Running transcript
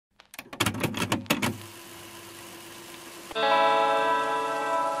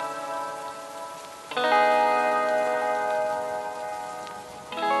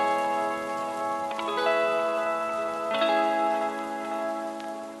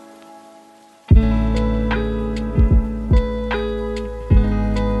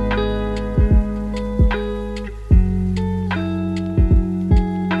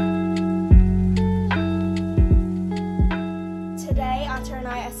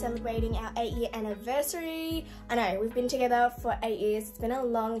celebrating our 8-year anniversary. I know, we've been together for 8 years. It's been a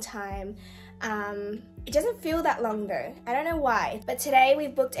long time. It doesn't feel that long though. I don't know why. But today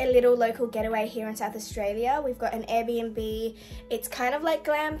we've booked a little local getaway here in South Australia. We've got an Airbnb. It's kind of like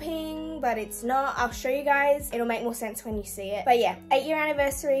glamping, but it's not. I'll show you guys. It'll make more sense when you see it. But yeah, 8-year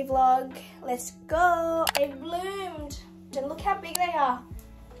anniversary vlog. Let's go. They bloomed. And look how big they are.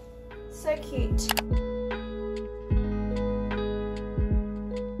 So cute.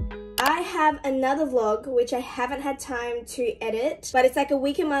 I have another vlog which I haven't had time to edit, but it's like a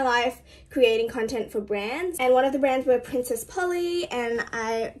week in my life creating content for brands, and one of the brands were Princess Polly, and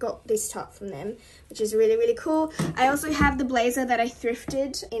I got this top from them, which is really, really cool. I also have the blazer that I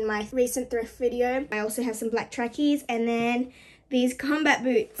thrifted in my recent thrift video. I also have some black trackies, and then these combat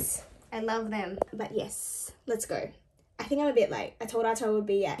boots. I love them. But yes, let's go. I think I'm a bit late. I told Adelle I would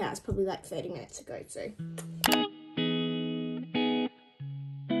be at now. It's probably like 30 minutes to go, so.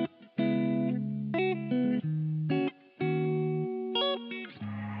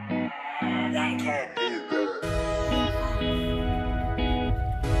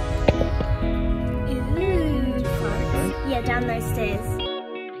 Yeah, down those stairs.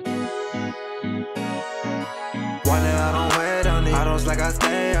 I don't like I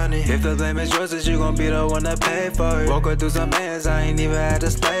stay on it. If the blame is yours, then you gon' be the one to pay for it. Woke up through some hands, I ain't even had to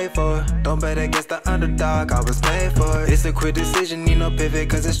slay for it. Don't bet against the underdog, I was made for it. It's a quick decision, need no pivot,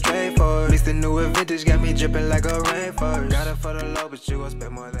 cause it's straightforward. At least the new vintage got me dripping like a rainforest. Got it for the low, but you gon'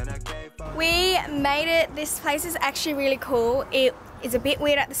 spend more than a K for. We made it. This place is actually really cool. It is a bit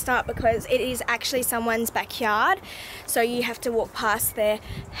weird at the start because it is actually someone's backyard, so you have to walk past their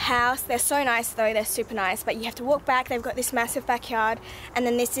house. They're so nice though, they're super nice, but you have to walk back. They've got this massive backyard, and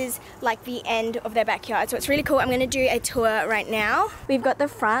then this is like the end of their backyard, so it's really cool. I'm gonna do a tour right now. We've got the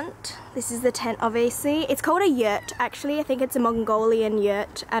front. This is the tent, obviously. It's called a yurt, actually. I think it's a Mongolian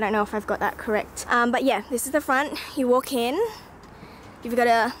yurt. I don't know if I've got that correct, but yeah, this is the front. You walk in. You've got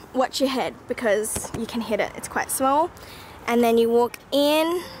to watch your head because you can hit it. It's quite small. And then you walk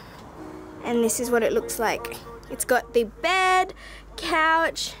in, and this is what it looks like. It's got the bed,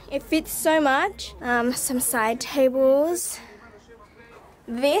 couch, it fits so much. Some side tables.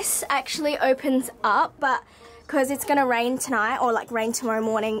 This actually opens up, but because it's gonna rain tonight, or like rain tomorrow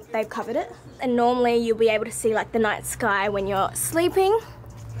morning, they've covered it. And normally you'll be able to see like the night sky when you're sleeping,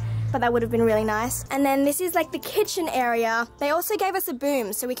 but that would have been really nice. And then this is like the kitchen area. They also gave us a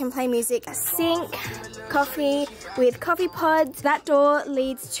boom so we can play music. A sink, coffee with coffee pods. That door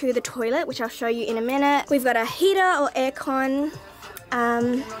leads to the toilet, which I'll show you in a minute. We've got a heater or aircon,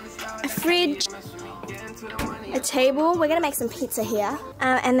 a fridge, a table. We're gonna make some pizza here.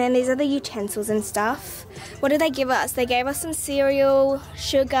 And then these are the utensils and stuff. What did they give us? They gave us some cereal,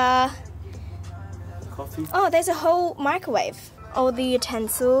 sugar. Coffee. Oh, there's a whole microwave. All the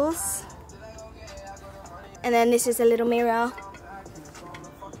utensils, and then this is a little mirror.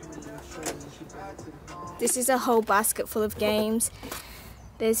 This is a whole basket full of games.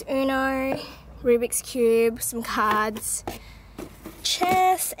 There's Uno, Rubik's Cube, some cards,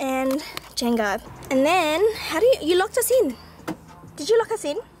 chess, and Jenga. And then, how do you locked us in? Did you lock us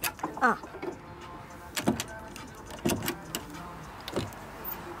in? Ah.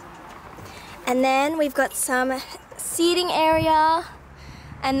 And then we've got some seating area,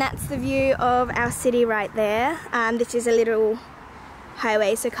 and that's the view of our city right there. This is a little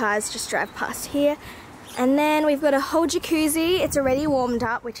highway, so cars just drive past here. And then we've got a whole jacuzzi. It's already warmed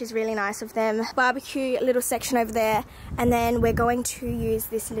up, which is really nice of them. Barbecue little section over there, and then we're going to use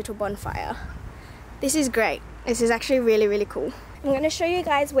this little bonfire. This is great. This is actually really, really cool. I'm going to show you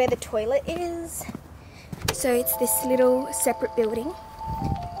guys where the toilet is. So it's this little separate building.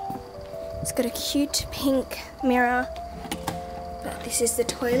 It's got a cute pink mirror, but this is the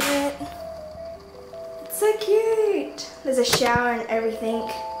toilet. It's so cute. There's a shower and everything.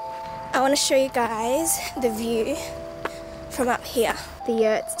 I want to show you guys the view from up here. The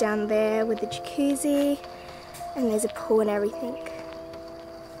yurt's down there with the jacuzzi, and there's a pool and everything.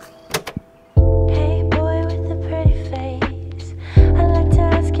 Hey boy with the pretty face, I'd like to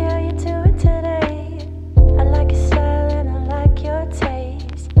ask you how you doing today. I like your style and I like your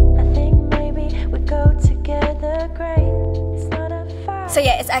taste. I think maybe we go together great. It's not a fight. So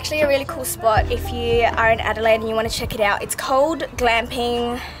yeah, it's actually a really cool spot if you are in Adelaide and you want to check it out. It's called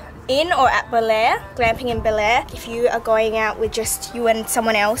Glamping in or at Belair, Glamping in Belair. If you are going out with just you and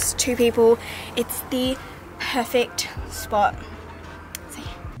someone else, 2 people, it's the perfect spot. So yeah.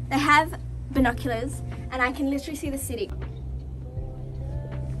 They have binoculars and I can literally see the city.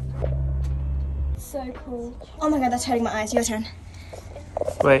 So cool. Oh my god, that's hurting my eyes. Your turn.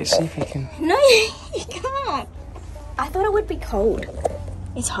 Wait, see if you can. No, you can't. I thought it would be cold.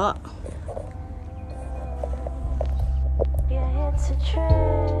 It's hot. Yeah, it's a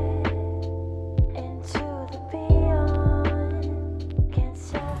trip into the beyond. Can't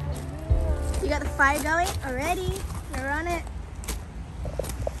stop the You got the fire going already? You're on it.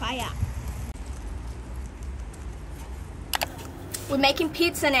 Fire. We're making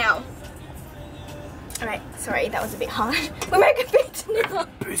pizza now. Alright, sorry, that was a bit hard. We're making pizza now.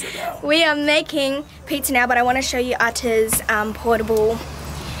 We are making pizza now, but I want to show you Atta's portable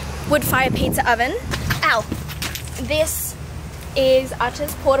wood fire pizza oven. Ow! This is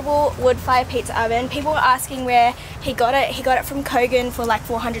Atta's portable wood fire pizza oven. People were asking where he got it. He got it from Kogan for like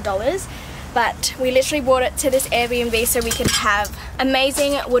 $400. But we literally brought it to this Airbnb so we could have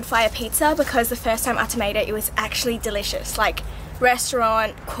amazing wood fire pizza, because the first time Atta made it, it was actually delicious. Like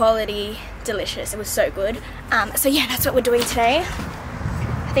restaurant quality, delicious. It was so good. So yeah, that's what we're doing today.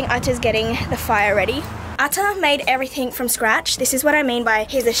 I think Atta's getting the fire ready. Atta made everything from scratch. This is what I mean by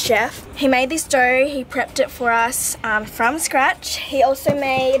he's a chef. He made this dough, he prepped it for us from scratch. He also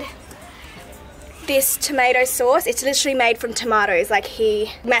made this tomato sauce. It's literally made from tomatoes. Like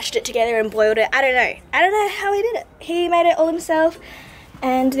he mashed it together and boiled it. I don't know how he did it. He made it all himself.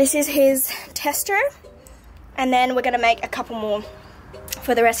 And this is his tester. And then we're gonna make a couple more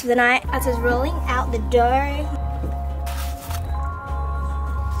for the rest of the night. Atta's rolling out the dough.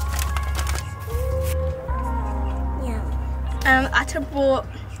 Atta bought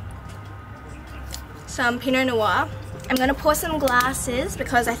some Pinot Noir. I'm gonna pour some glasses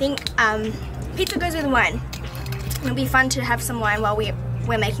because I think pizza goes with wine. It'll be fun to have some wine while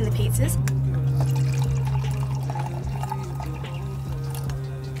we're making the pizzas.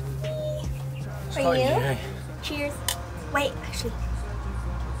 For you. Cheers. Wait, actually.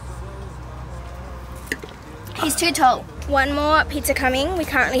 He's too tall. One more pizza coming. We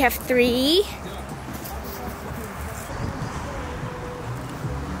currently have 3.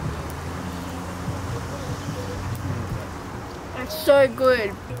 That's so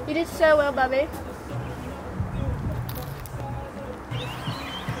good. You did so well, Bubby.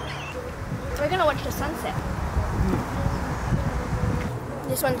 We're gonna watch the sunset.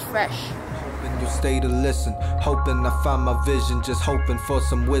 This one's fresh. You stay to listen, hoping I find my vision, just hoping for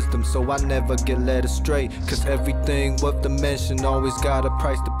some wisdom so I never get led astray, cause everything worth the mention always got a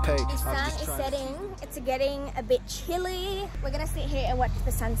price to pay. The sun is setting, it's getting a bit chilly. We're gonna sit here and watch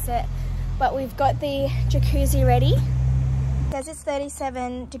the sunset, but we've got the jacuzzi ready. It says it's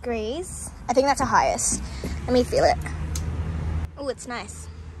 37 degrees. I think that's the highest. Let me feel it. Oh, it's nice.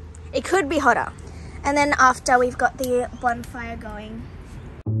 It could be hotter. And then after, we've got the bonfire going.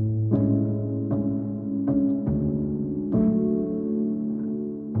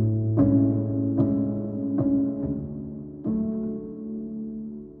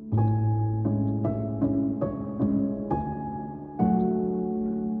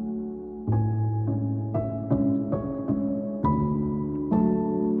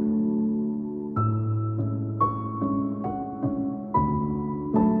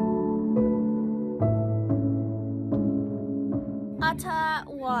 Atta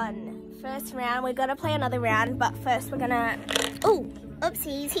won. First round. We're gonna play another round, but first we're gonna... Oh,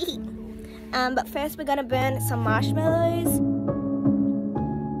 oopsies. But first we're gonna burn some marshmallows.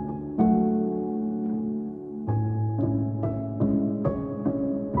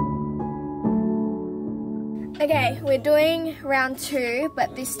 Okay, we're doing round 2,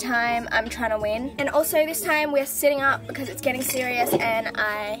 but this time I'm trying to win. And also this time we're sitting up because it's getting serious, and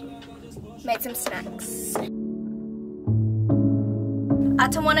I made some snacks.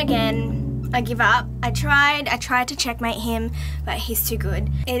 Atta won again. I give up. I tried to checkmate him, but he's too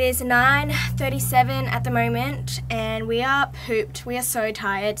good. It is 9:37 at the moment, and we are pooped. We are so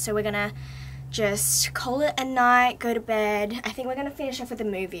tired, so we're gonna just call it a night, go to bed. I think we're gonna finish off with a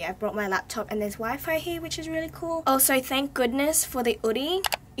movie. I brought my laptop and there's Wi-Fi here, which is really cool. Also, thank goodness for the Oodie.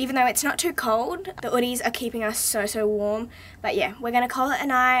 Even though it's not too cold, the Oodies are keeping us so warm. But yeah, we're gonna call it a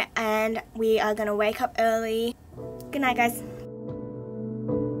night, and we are gonna wake up early. Good night, guys.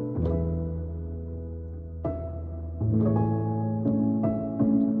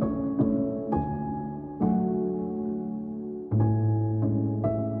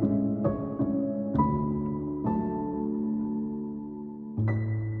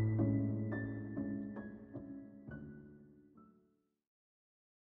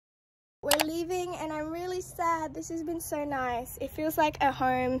 We're leaving and I'm really sad. This has been so nice. It feels like a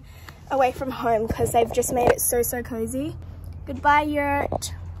home away from home because they've just made it so cozy. Goodbye,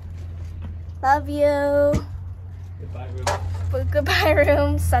 yurt. Love you. Goodbye, room. Goodbye,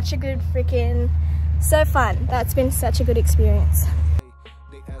 room. Such a good freaking, so fun. That's been such a good experience.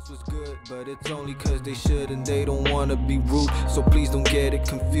 They ass was good, But it's only cause they should and they don't wanna be rude. So please don't get it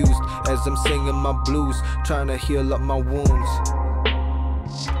confused as I'm singing my blues, trying to heal up my wounds.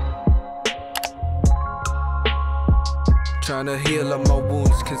 Trying to heal up my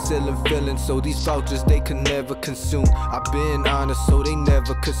wounds, concealing feelings so these vouchers they can never consume. I've been honest so they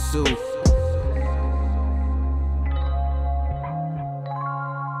never could sue.